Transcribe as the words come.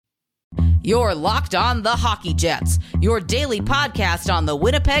You're Locked On the Hockey Jets, your daily podcast on the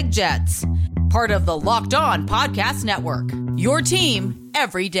Winnipeg Jets. Part of the Locked On Podcast Network, your team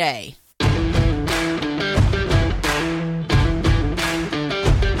every day.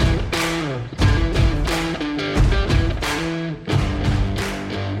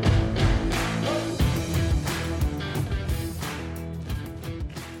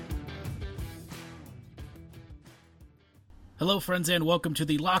 Hello, friends, and welcome to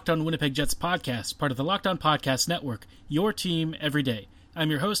the Locked On Winnipeg Jets podcast, part of the Locked On Podcast Network, your team every day. I'm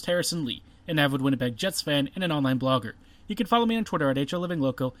your host, Harrison Lee, an avid Winnipeg Jets fan and an online blogger. You can follow me on Twitter at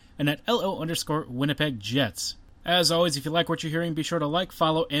HLivingLoco and at LO_Winnipeg Jets. As always, if you like what you're hearing, be sure to like,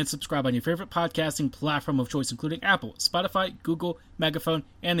 follow, and subscribe on your favorite podcasting platform of choice, including Apple, Spotify, Google, Megaphone,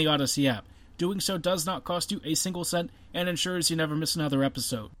 and the Odyssey app. Doing so does not cost you a single cent and ensures you never miss another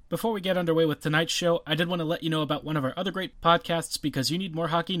episode. Before we get underway with tonight's show, I did want to let you know about one of our other great podcasts because you need more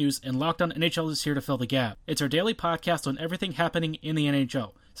hockey news, and Locked On NHL is here to fill the gap. It's our daily podcast on everything happening in the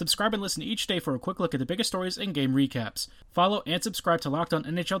NHL. Subscribe and listen each day for a quick look at the biggest stories and game recaps. Follow and subscribe to Locked On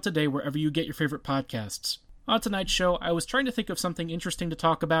NHL today wherever you get your favorite podcasts. On tonight's show, I was trying to think of something interesting to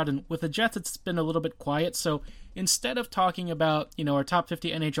talk about, and with the Jets, it's been a little bit quiet, so instead of talking about, our top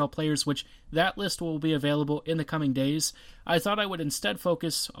 50 NHL players, which that list will be available in the coming days, I thought I would instead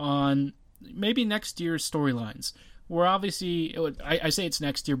focus on maybe next year's storylines. We're obviously, I say it's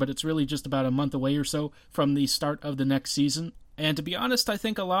next year, but it's really just about a month away or so from the start of the next season. And to be honest, I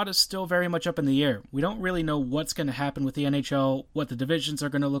think a lot is still very much up in the air. We don't really know what's going to happen with the NHL, what the divisions are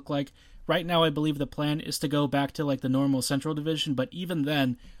going to look like. Right now, I believe the plan is to go back to the normal Central Division, but even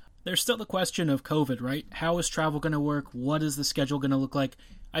then, there's still the question of COVID, right? How is travel going to work? What is the schedule going to look like?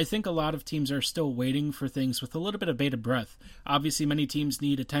 I think a lot of teams are still waiting for things with a little bit of bated breath. Obviously, many teams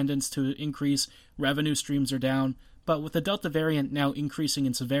need attendance to increase, revenue streams are down, but with the Delta variant now increasing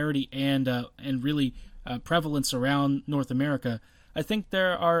in severity and really prevalence around North America, I think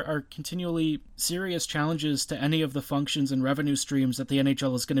there are continually serious challenges to any of the functions and revenue streams that the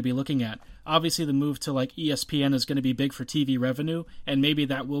NHL is going to be looking at. Obviously, the move to ESPN is going to be big for TV revenue, and maybe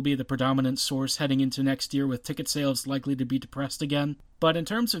that will be the predominant source heading into next year with ticket sales likely to be depressed again. But in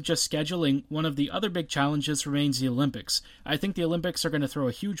terms of just scheduling, one of the other big challenges remains the Olympics. I think the Olympics are going to throw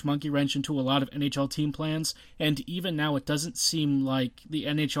a huge monkey wrench into a lot of NHL team plans, and even now it doesn't seem like the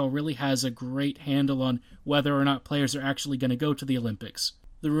NHL really has a great handle on whether or not players are actually going to go to the Olympics.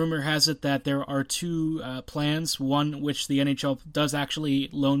 The rumor has it that there are two plans, one which the NHL does actually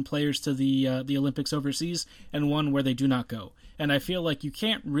loan players to the Olympics overseas, and one where they do not go. And I feel like you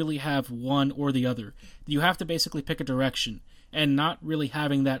can't really have one or the other. You have to basically pick a direction, and not really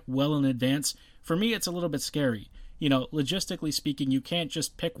having that well in advance, for me it's a little bit scary. Logistically speaking, you can't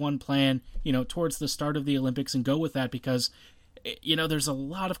just pick one plan, towards the start of the Olympics and go with that because, there's a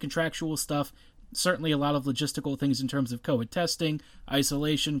lot of contractual stuff. Certainly a lot of logistical things in terms of COVID testing,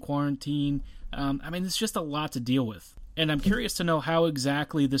 isolation, quarantine. It's just a lot to deal with. And I'm curious to know how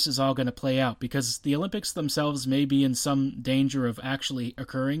exactly this is all going to play out, because the Olympics themselves may be in some danger of actually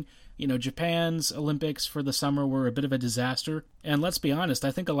occurring. Japan's Olympics for the summer were a bit of a disaster. And let's be honest,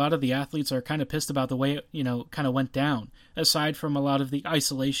 I think a lot of the athletes are kind of pissed about the way it, kind of went down. Aside from a lot of the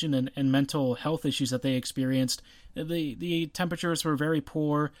isolation and mental health issues that they experienced, the temperatures were very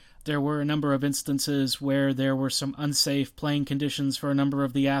poor. There were a number of instances where there were some unsafe playing conditions for a number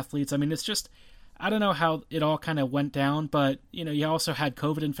of the athletes. It's just, I don't know how it all kind of went down, but, you also had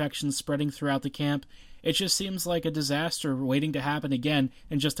COVID infections spreading throughout the camp. It just seems like a disaster waiting to happen again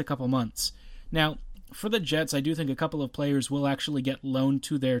in just a couple months. Now, for the Jets, I do think a couple of players will actually get loaned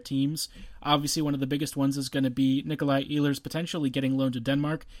to their teams. Obviously, one of the biggest ones is going to be Nikolai Ehlers potentially getting loaned to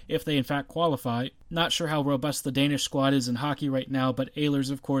Denmark if they in fact qualify. Not sure how robust the Danish squad is in hockey right now, but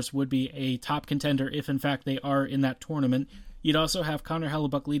Ehlers, of course, would be a top contender if in fact they are in that tournament. You'd also have Connor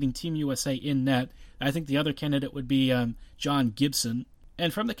Hellebuyck leading Team USA in net. I think the other candidate would be John Gibson.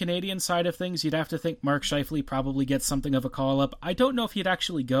 And from the Canadian side of things, you'd have to think Mark Scheifele probably gets something of a call-up. I don't know if he'd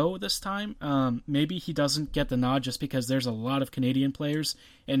actually go this time. Maybe he doesn't get the nod just because there's a lot of Canadian players,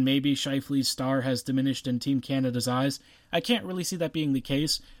 and maybe Scheifele's star has diminished in Team Canada's eyes. I can't really see that being the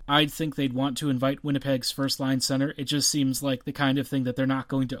case. I'd think they'd want to invite Winnipeg's first-line center. It just seems like the kind of thing that they're not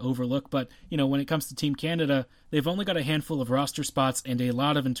going to overlook. But, when it comes to Team Canada, they've only got a handful of roster spots and a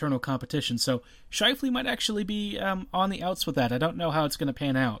lot of internal competition. So Scheifele might actually be on the outs with that. I don't know how it's going to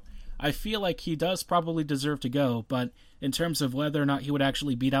pan out. I feel like he does probably deserve to go, but In terms of whether or not he would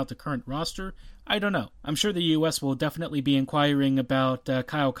actually beat out the current roster, I don't know. I'm sure the U.S. will definitely be inquiring about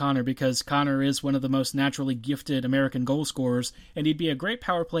Kyle Connor, because Connor is one of the most naturally gifted American goal scorers, and he'd be a great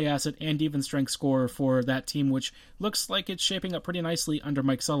power play asset and even strength scorer for that team, which looks like it's shaping up pretty nicely under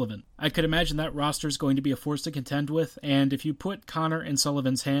Mike Sullivan. I could imagine that roster is going to be a force to contend with, and if you put Connor in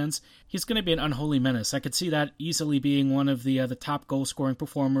Sullivan's hands, he's going to be an unholy menace. I could see that easily being one of the top goal scoring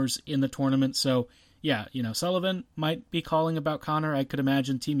performers in the tournament, so yeah, Sullivan might be calling about Connor. I could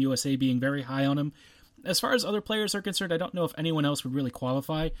imagine Team USA being very high on him. As far as other players are concerned, I don't know if anyone else would really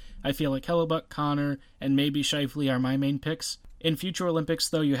qualify. I feel like Hellebuyck, Connor, and maybe Scheifele are my main picks. In future Olympics,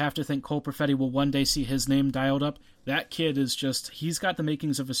 though, you have to think Cole Perfetti will one day see his name dialed up. That kid is he's got the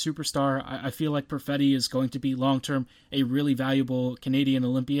makings of a superstar. I feel like Perfetti is going to be long-term a really valuable Canadian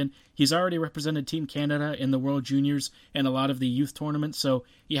Olympian. He's already represented Team Canada in the World Juniors and a lot of the youth tournaments, so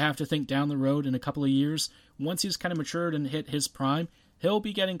you have to think down the road in a couple of years, once he's kind of matured and hit his prime, he'll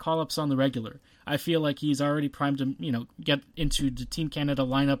be getting call-ups on the regular. I feel like he's already primed to, get into the Team Canada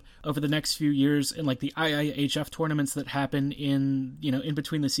lineup over the next few years in like the IIHF tournaments that happen in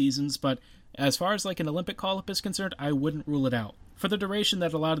between the seasons. But as far as like an Olympic call-up is concerned, I wouldn't rule it out. For the duration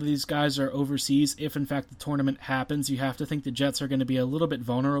that a lot of these guys are overseas, if in fact the tournament happens, you have to think the Jets are going to be a little bit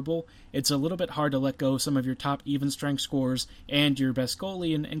vulnerable. It's a little bit hard to let go of some of your top even strength scorers and your best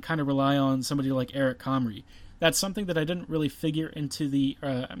goalie and kind of rely on somebody like Eric Comrie. That's something that I didn't really figure into the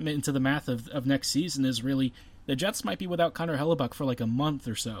math of next season, is really the Jets might be without Connor Hellebuyck for like a month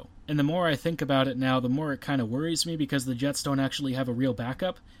or so. And the more I think about it now, the more it kind of worries me, because the Jets don't actually have a real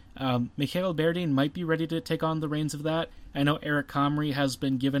backup. Mikhail Berdin might be ready to take on the reins of that. I know Eric Comrie has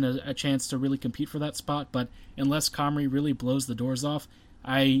been given a chance to really compete for that spot, but unless Comrie really blows the doors off,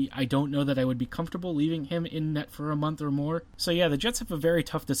 I don't know that I would be comfortable leaving him in net for a month or more. So yeah, the Jets have a very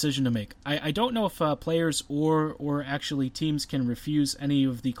tough decision to make. I don't know if players or actually teams can refuse any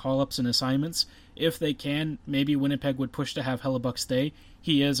of the call-ups and assignments. If they can, maybe Winnipeg would push to have Hellebuyck stay.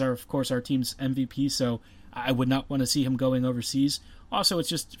 He is, of course, our team's MVP, so I would not want to see him going overseas. Also, it's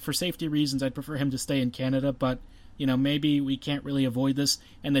just for safety reasons, I'd prefer him to stay in Canada, but maybe we can't really avoid this,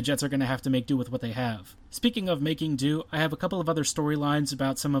 and the Jets are going to have to make do with what they have. Speaking of making do, I have a couple of other storylines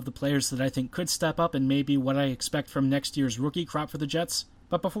about some of the players that I think could step up and maybe what I expect from next year's rookie crop for the Jets.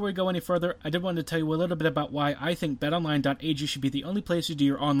 But before we go any further, I did want to tell you a little bit about why I think BetOnline.ag should be the only place you do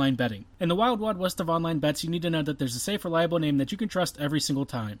your online betting. In the wild west of online bets, you need to know that there's a safe, reliable name that you can trust every single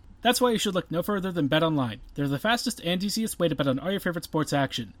time. That's why you should look no further than BetOnline. They're the fastest and easiest way to bet on all your favorite sports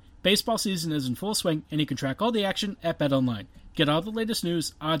action. Baseball season is in full swing, and you can track all the action at BetOnline. Get all the latest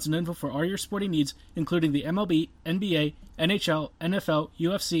news, odds, and info for all your sporting needs, including the MLB, NBA, NHL, NFL,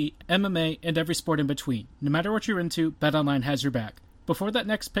 UFC, MMA, and every sport in between. No matter what you're into, BetOnline has your back. Before that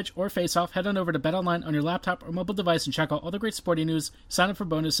next pitch or face-off, head on over to BetOnline on your laptop or mobile device and check out all the great sporting news, sign up for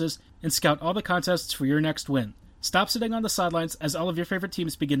bonuses, and scout all the contests for your next win. Stop sitting on the sidelines as all of your favorite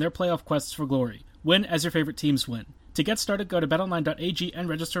teams begin their playoff quests for glory. Win as your favorite teams win. To get started, go to betonline.ag and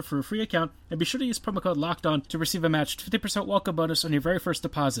register for a free account, and be sure to use promo code LOCKEDON to receive a matched 50% welcome bonus on your very first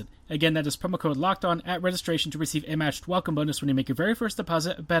deposit. Again, that is promo code LOCKEDON at registration to receive a matched welcome bonus when you make your very first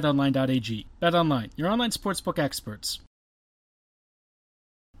deposit at betonline.ag. BetOnline, your online sportsbook experts.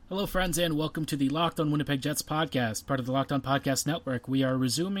 Hello, friends, and welcome to the Locked On Winnipeg Jets podcast, part of the Locked On Podcast Network. We are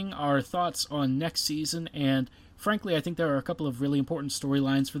resuming our thoughts on next season, and frankly, I think there are a couple of really important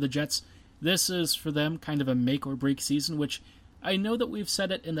storylines for the Jets. This is, for them, kind of a make-or-break season, which I know that we've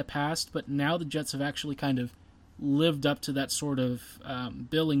said it in the past, but now the Jets have actually kind of lived up to that sort of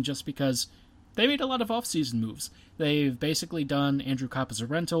billing just because they made a lot of off-season moves. They've basically done Andrew Copp as a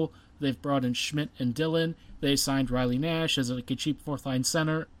rental. They've brought in Schmidt and Dillon. They signed Riley Nash as a cheap fourth-line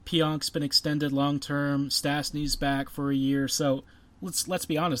center. Pionk's been extended long-term. Stastny's back for a year. So let's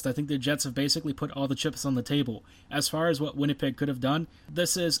be honest. I think the Jets have basically put all the chips on the table. As far as what Winnipeg could have done,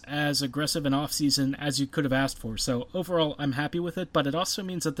 this is as aggressive an offseason as you could have asked for. So overall, I'm happy with it, but it also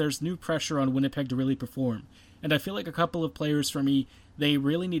means that there's new pressure on Winnipeg to really perform. And I feel like a couple of players for me, they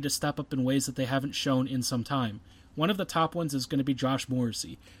really need to step up in ways that they haven't shown in some time. One of the top ones is going to be Josh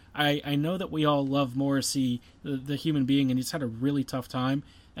Morrissey. I know that we all love Morrissey, the human being, and he's had a really tough time.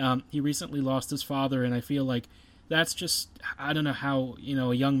 He recently lost his father, and I feel like that's just, I don't know how,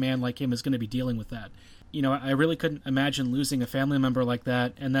 a young man like him is going to be dealing with that. I really couldn't imagine losing a family member like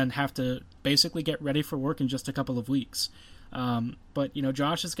that and then have to basically get ready for work in just a couple of weeks. But,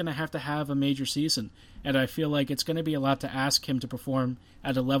 Josh is going to have a major season, and I feel like it's going to be a lot to ask him to perform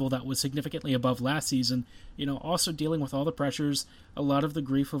at a level that was significantly above last season, also dealing with all the pressures, a lot of the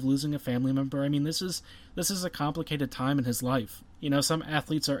grief of losing a family member. I mean, this is a complicated time in his life. Some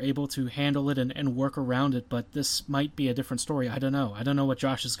athletes are able to handle it and work around it, but this might be a different story. I don't know. I don't know what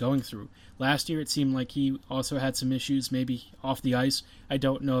Josh is going through. Last year, it seemed like he also had some issues, maybe off the ice. I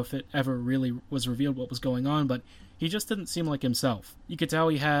don't know if it ever really was revealed what was going on, but he just didn't seem like himself. You could tell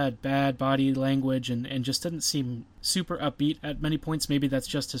he had bad body language and just didn't seem super upbeat at many points. Maybe that's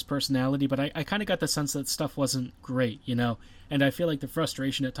just his personality, but I kind of got the sense that stuff wasn't great, and I feel like the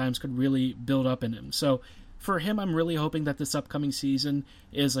frustration at times could really build up in him. So for him, I'm really hoping that this upcoming season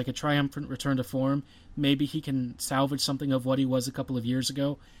is like a triumphant return to form. Maybe he can salvage something of what he was a couple of years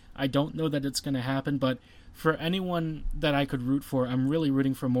ago. I don't know that it's going to happen, but for anyone that I could root for, I'm really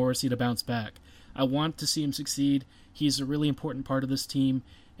rooting for Morrissey to bounce back. I want to see him succeed. He's a really important part of this team,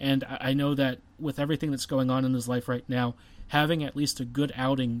 and I know that with everything that's going on in his life right now, having at least a good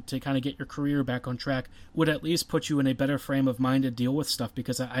outing to kind of get your career back on track would at least put you in a better frame of mind to deal with stuff,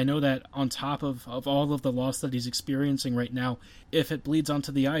 because I know that on top of all of the loss that he's experiencing right now, if it bleeds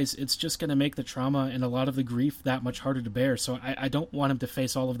onto the ice, it's just going to make the trauma and a lot of the grief that much harder to bear. So I don't want him to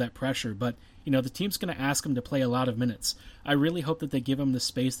face all of that pressure, but the team's going to ask him to play a lot of minutes. I really hope that they give him the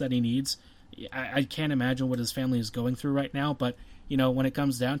space that he needs. I can't imagine what his family is going through right now, but when it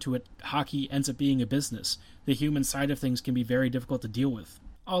comes down to it, hockey ends up being a business. The human side of things can be very difficult to deal with.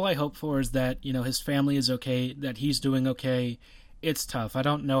 All I hope for is that, his family is okay, that he's doing okay. It's tough. I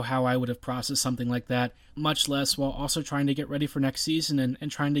don't know how I would have processed something like that, much less while also trying to get ready for next season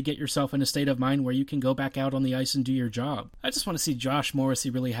and trying to get yourself in a state of mind where you can go back out on the ice and do your job. I just want to see Josh Morrissey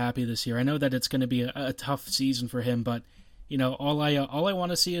really happy this year. I know that it's going to be a tough season for him, but all I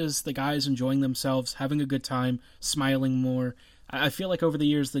want to see is the guys enjoying themselves, having a good time, smiling more. I feel like over the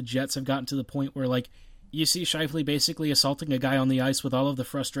years the Jets have gotten to the point where you see Scheifele basically assaulting a guy on the ice with all of the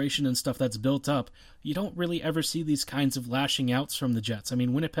frustration and stuff that's built up. You don't really ever see these kinds of lashing outs from the Jets. I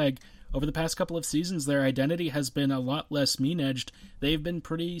mean, Winnipeg, over the past couple of seasons, their identity has been a lot less mean-edged. They've been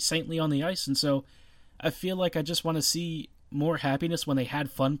pretty saintly on the ice, and so I feel like I just want to see more happiness when they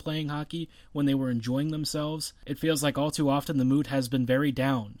had fun playing hockey, when they were enjoying themselves. It feels like all too often the mood has been very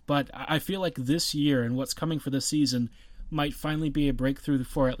down, but I feel like this year and what's coming for this season might finally be a breakthrough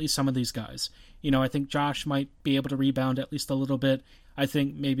for at least some of these guys. I think Josh might be able to rebound at least a little bit. I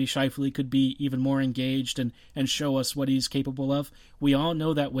think maybe Scheifele could be even more engaged and show us what he's capable of. We all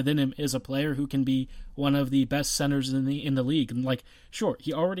know that within him is a player who can be one of the best centers in the league. And sure,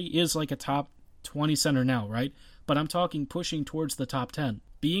 he already is like a top 20 center now, right? But I'm talking pushing towards the top 10.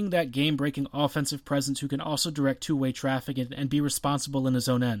 Being that game-breaking offensive presence who can also direct two-way traffic and be responsible in his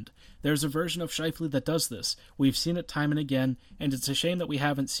own end. There's a version of Scheifele that does this. We've seen it time and again, and it's a shame that we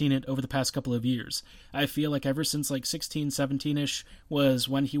haven't seen it over the past couple of years. I feel like ever since 16, 17-ish was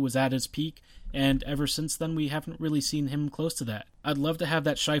when he was at his peak, and ever since then we haven't really seen him close to that. I'd love to have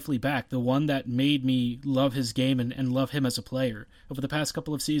that Scheifele back, the one that made me love his game and love him as a player. Over the past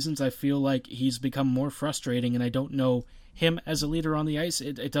couple of seasons, I feel like he's become more frustrating, and I don't know him as a leader on the ice.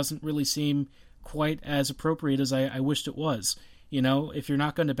 It doesn't really seem quite as appropriate as I wished it was. If you're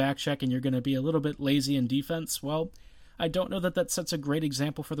not going to backcheck and you're going to be a little bit lazy in defense, well, I don't know that sets a great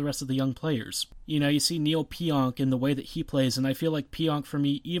example for the rest of the young players. You see Neil Pionk in the way that he plays, and I feel like Pionk, for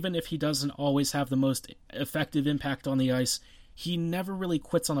me, even if he doesn't always have the most effective impact on the ice, he never really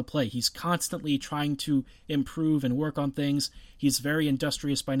quits on a play. He's constantly trying to improve and work on things. He's very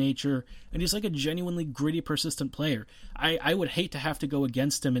industrious by nature, and he's like a genuinely gritty, persistent player. I would hate to have to go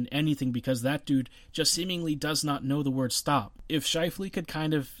against him in anything because that dude just seemingly does not know the word stop. If Scheifele could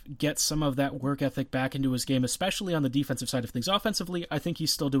kind of get some of that work ethic back into his game, especially on the defensive side of things. Offensively, I think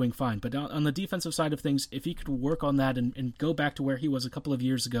he's still doing fine, but on the defensive side of things, if he could work on that and go back to where he was a couple of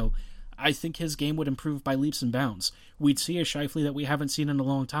years ago, I think his game would improve by leaps and bounds. We'd see a Scheifele that we haven't seen in a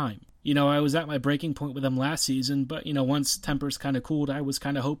long time. I was at my breaking point with him last season, but, once tempers kind of cooled, I was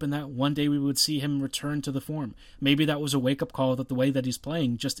kind of hoping that one day we would see him return to the form. Maybe that was a wake-up call that the way that he's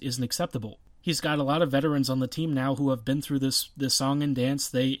playing just isn't acceptable. He's got a lot of veterans on the team now who have been through this song and dance.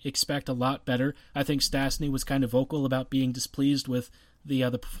 They expect a lot better. I think Stastny was kind of vocal about being displeased with the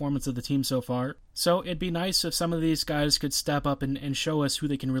performance of the team so far. So it'd be nice if some of these guys could step up and show us who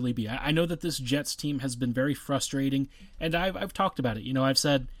they can really be. I know that this Jets team has been very frustrating, and I've talked about it. I've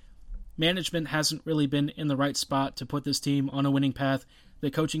said management hasn't really been in the right spot to put this team on a winning path. The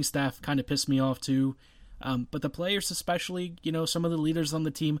coaching staff kind of pissed me off too. But the players especially, some of the leaders on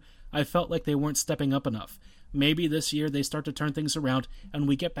the team, I felt like they weren't stepping up enough. maybe this year they start to turn things around and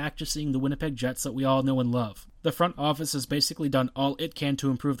we get back to seeing the Winnipeg Jets that we all know and love. The front office has basically done all it can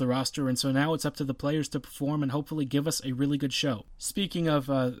to improve the roster, and so now it's up to the players to perform and hopefully give us a really good show. Speaking of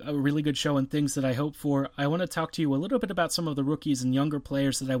a really good show and things that I hope for, I want to talk to you a little bit about some of the rookies and younger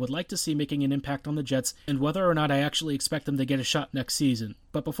players that I would like to see making an impact on the Jets and whether or not I actually expect them to get a shot next season.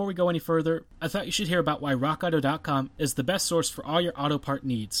 But before we go any further, I thought you should hear about why RockAuto.com is the best source for all your auto part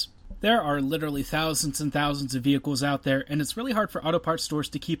needs. There are literally thousands and thousands of vehicles out there, and it's really hard for auto parts stores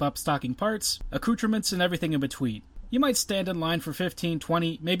to keep up stocking parts, accoutrements, and everything in between. You might stand in line for 15,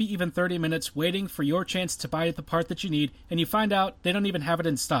 20, maybe even 30 minutes waiting for your chance to buy the part that you need, and you find out they don't even have it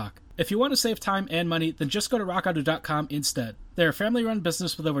in stock. If you want to save time and money, then just go to RockAuto.com instead. They're a family-run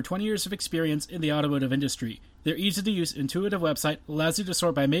business with over 20 years of experience in the automotive industry. Their easy-to-use, intuitive website allows you to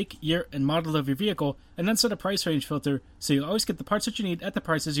sort by make, year, and model of your vehicle, and then set a price range filter so you always get the parts that you need at the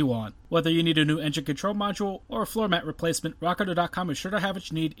prices you want. Whether you need a new engine control module or a floor mat replacement, RockAuto.com is sure to have what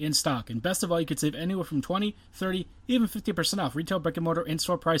you need in stock. And best of all, you can save anywhere from 20, 30, even 50% off retail brick-and-mortar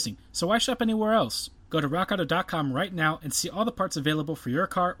in-store pricing. So why shop anywhere else? Go to RockAuto.com right now and see all the parts available for your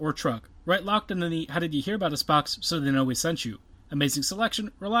car or truck. Right locked in the How Did You Hear About Us box so they know we sent you. Amazing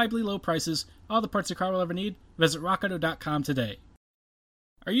selection, reliably low prices, all the parts your car will ever need. Visit RockAuto.com today.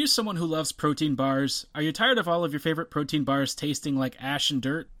 Are you someone who loves protein bars? Are you tired of all of your favorite protein bars tasting like ash and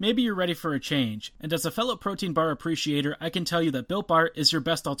dirt? Maybe you're ready for a change. And as a fellow protein bar appreciator, I can tell you that Built Bar is your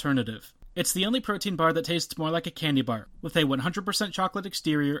best alternative. It's the only protein bar that tastes more like a candy bar, with a 100% chocolate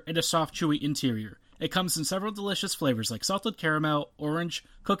exterior and a soft, chewy interior. It comes in several delicious flavors like salted caramel, orange,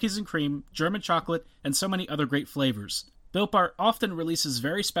 cookies and cream, German chocolate, and so many other great flavors. Built Bar often releases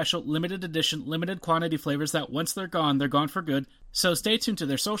very special, limited edition, limited quantity flavors that once they're gone for good, so stay tuned to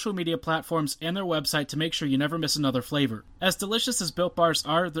their social media platforms and their website to make sure you never miss another flavor. As delicious as Built Bars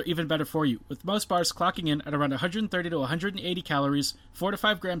are, they're even better for you, with most bars clocking in at around 130 to 180 calories, 4 to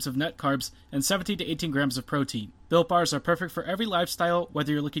 5 grams of net carbs, and 17 to 18 grams of protein. Built Bars are perfect for every lifestyle,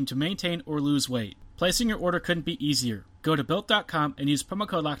 whether you're looking to maintain or lose weight. Placing your order couldn't be easier. Go to Built.com and use promo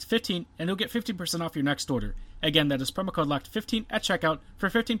code LOCKED15 and you'll get 15% off your next order. Again, that is promo code LOCKED15 at checkout for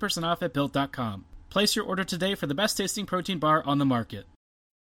 15% off at Built.com. Place your order today for the best tasting protein bar on the market.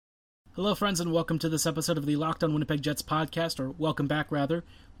 Hello friends and welcome to this episode of the Locked On Winnipeg Jets podcast, or welcome back rather.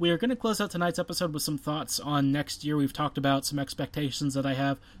 We are going to close out tonight's episode with some thoughts on next year. We've talked about some expectations that I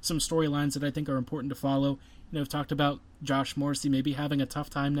have, some storylines that I think are important to follow. We've talked about Josh Morrissey maybe having a tough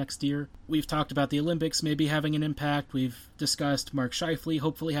time next year. We've talked about the Olympics maybe having an impact. We've discussed Mark Scheifele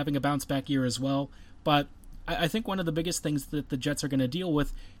hopefully having a bounce-back year as well. But I think one of the biggest things that the Jets are going to deal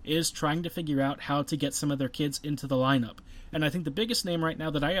with is trying to figure out how to get some of their kids into the lineup. And I think the biggest name right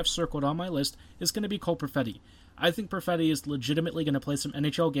now that I have circled on my list is going to be Cole Perfetti. I think Perfetti is legitimately going to play some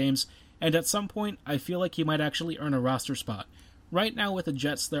NHL games, and at some point I feel like he might actually earn a roster spot. Right now with the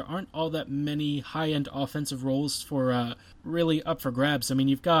Jets, there aren't all that many high-end offensive roles for really up for grabs. I mean,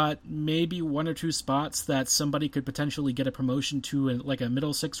 you've got maybe one or two spots that somebody could potentially get a promotion to, in like a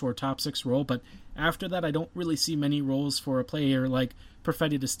middle six or top six role, but after that, I don't really see many roles for a player like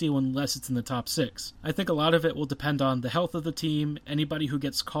Perfetti to steal unless it's in the top six. I think a lot of it will depend on the health of the team, anybody who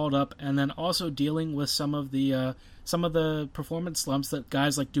gets called up, and then also dealing with some of the performance slumps that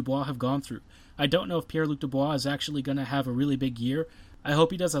guys like Dubois have gone through. I don't know if Pierre-Luc Dubois is actually going to have a really big year. I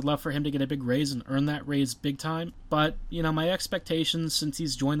hope he does. I'd love for him to get a big raise and earn that raise big time. But, my expectations since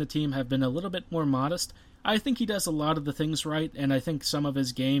he's joined the team have been a little bit more modest. I think he does a lot of the things right, and I think some of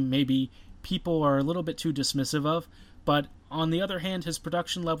his game maybe people are a little bit too dismissive of. But on the other hand, his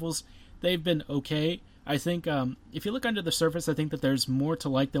production levels, they've been okay. I think if you look under the surface, I think that there's more to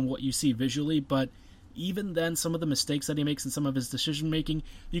like than what you see visually, but even then, some of the mistakes that he makes in some of his decision-making,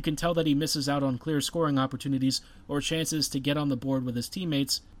 you can tell that he misses out on clear scoring opportunities or chances to get on the board with his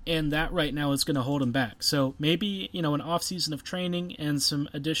teammates, and that right now is going to hold him back. So maybe, an off-season of training and some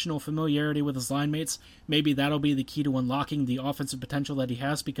additional familiarity with his line mates, maybe that'll be the key to unlocking the offensive potential that he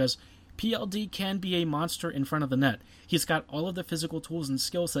has, because PLD can be a monster in front of the net. He's got all of the physical tools and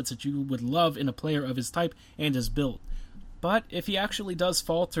skill sets that you would love in a player of his type and his build. But if he actually does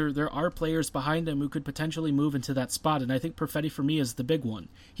falter, there are players behind him who could potentially move into that spot, and I think Perfetti for me is the big one.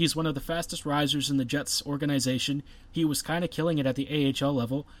 He's one of the fastest risers in the Jets organization. He was kind of killing it at the AHL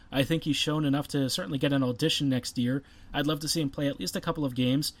level. I think he's shown enough to certainly get an audition next year. I'd love to see him play at least a couple of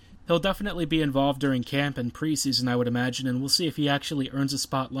games. He'll definitely be involved during camp and preseason, I would imagine, and we'll see if he actually earns a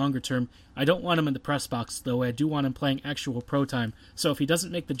spot longer term. I don't want him in the press box, though. I do want him playing actual pro time. So if he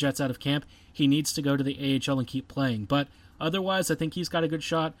doesn't make the Jets out of camp, he needs to go to the AHL and keep playing. But otherwise, I think he's got a good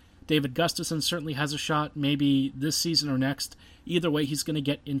shot. David Gustafsson certainly has a shot, maybe this season or next. Either way, he's going to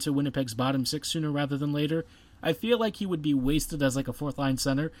get into Winnipeg's bottom six sooner rather than later. I feel like he would be wasted as like a fourth-line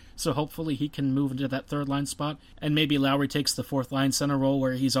center, so hopefully he can move into that third-line spot, and maybe Lowry takes the fourth-line center role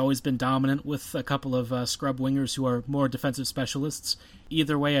where he's always been dominant with a couple of scrub wingers who are more defensive specialists.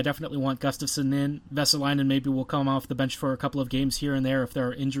 Either way, I definitely want Gustafsson in. Vesalainen maybe will come off the bench for a couple of games here and there if there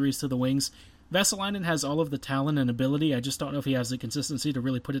are injuries to the wings. Vesalainen has all of the talent and ability, I just don't know if he has the consistency to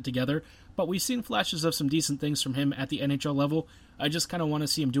really put it together, but we've seen flashes of some decent things from him at the NHL level. I just kind of want to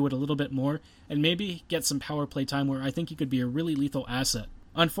see him do it a little bit more, and maybe get some power play time where I think he could be a really lethal asset.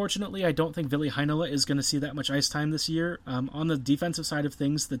 Unfortunately, I don't think Ville Heinola is going to see that much ice time this year. On the defensive side of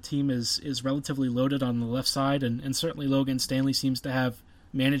things, the team is relatively loaded on the left side, and certainly Logan Stanley seems to have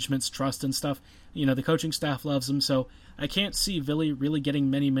management's trust and stuff. You know, the coaching staff loves him, so I can't see Ville really getting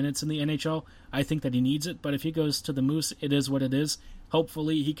many minutes in the NHL. I think that he needs it, but if he goes to the Moose, it is what it is.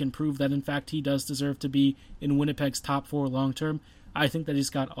 Hopefully he can prove that, in fact, he does deserve to be in Winnipeg's top four long-term. I think that he's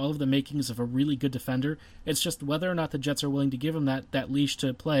got all of the makings of a really good defender. It's just whether or not the Jets are willing to give him that leash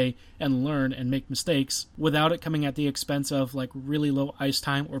to play and learn and make mistakes without it coming at the expense of like really low ice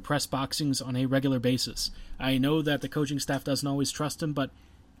time or press boxings on a regular basis. I know that the coaching staff doesn't always trust him, but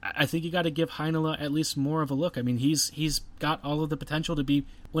I think you got to give Heinola at least more of a look. I mean, he's got all of the potential to be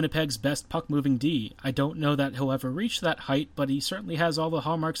Winnipeg's best puck-moving D. I don't know that he'll ever reach that height, but he certainly has all the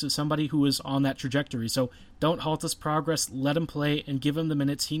hallmarks of somebody who is on that trajectory. So don't halt his progress, let him play, and give him the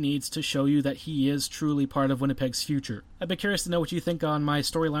minutes he needs to show you that he is truly part of Winnipeg's future. I'd be curious to know what you think on my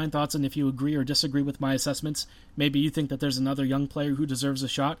storyline thoughts and if you agree or disagree with my assessments. Maybe you think that there's another young player who deserves a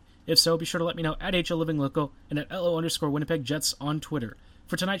shot. If so, be sure to let me know at HLLivingLoco and at LO_Winnipeg Jets on Twitter.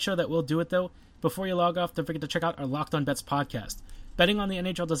 For tonight's show, that will do it, though. Before you log off, don't forget to check out our Locked On Bets podcast. Betting on the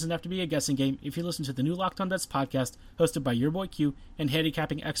NHL doesn't have to be a guessing game if you listen to the new Locked On Bets podcast hosted by your boy Q and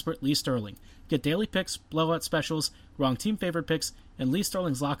handicapping expert Lee Sterling. Get daily picks, blowout specials, wrong team favorite picks, and Lee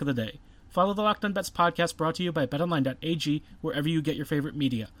Sterling's Lock of the Day. Follow the Locked On Bets podcast brought to you by BetOnline.ag wherever you get your favorite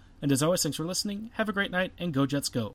media. And as always, thanks for listening, have a great night, and go Jets go.